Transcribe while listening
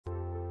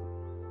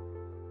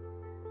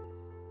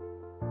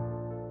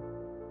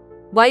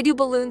Why do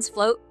balloons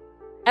float?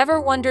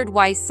 Ever wondered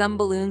why some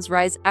balloons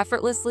rise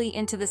effortlessly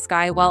into the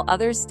sky while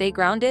others stay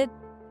grounded?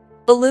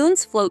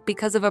 Balloons float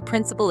because of a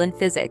principle in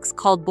physics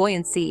called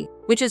buoyancy,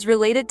 which is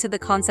related to the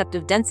concept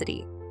of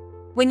density.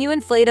 When you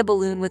inflate a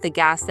balloon with a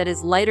gas that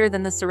is lighter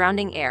than the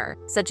surrounding air,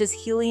 such as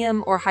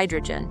helium or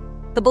hydrogen,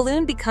 the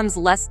balloon becomes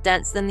less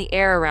dense than the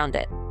air around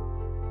it.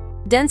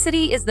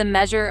 Density is the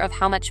measure of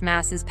how much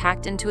mass is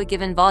packed into a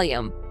given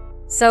volume.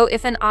 So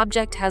if an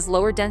object has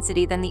lower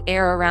density than the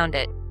air around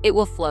it, it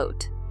will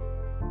float.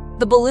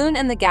 The balloon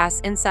and the gas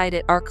inside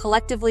it are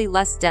collectively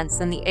less dense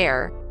than the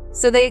air,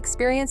 so they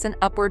experience an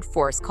upward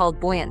force called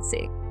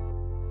buoyancy.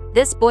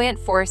 This buoyant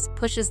force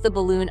pushes the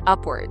balloon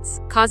upwards,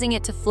 causing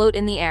it to float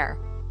in the air.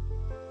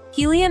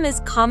 Helium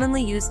is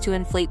commonly used to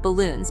inflate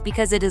balloons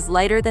because it is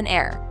lighter than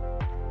air.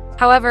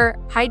 However,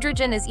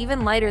 hydrogen is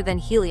even lighter than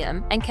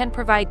helium and can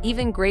provide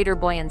even greater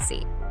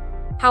buoyancy.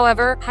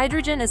 However,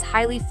 hydrogen is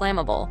highly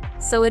flammable,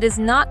 so it is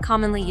not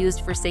commonly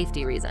used for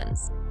safety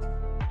reasons.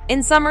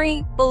 In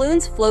summary,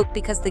 balloons float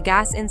because the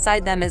gas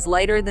inside them is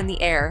lighter than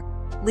the air,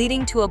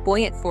 leading to a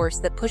buoyant force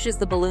that pushes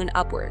the balloon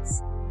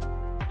upwards.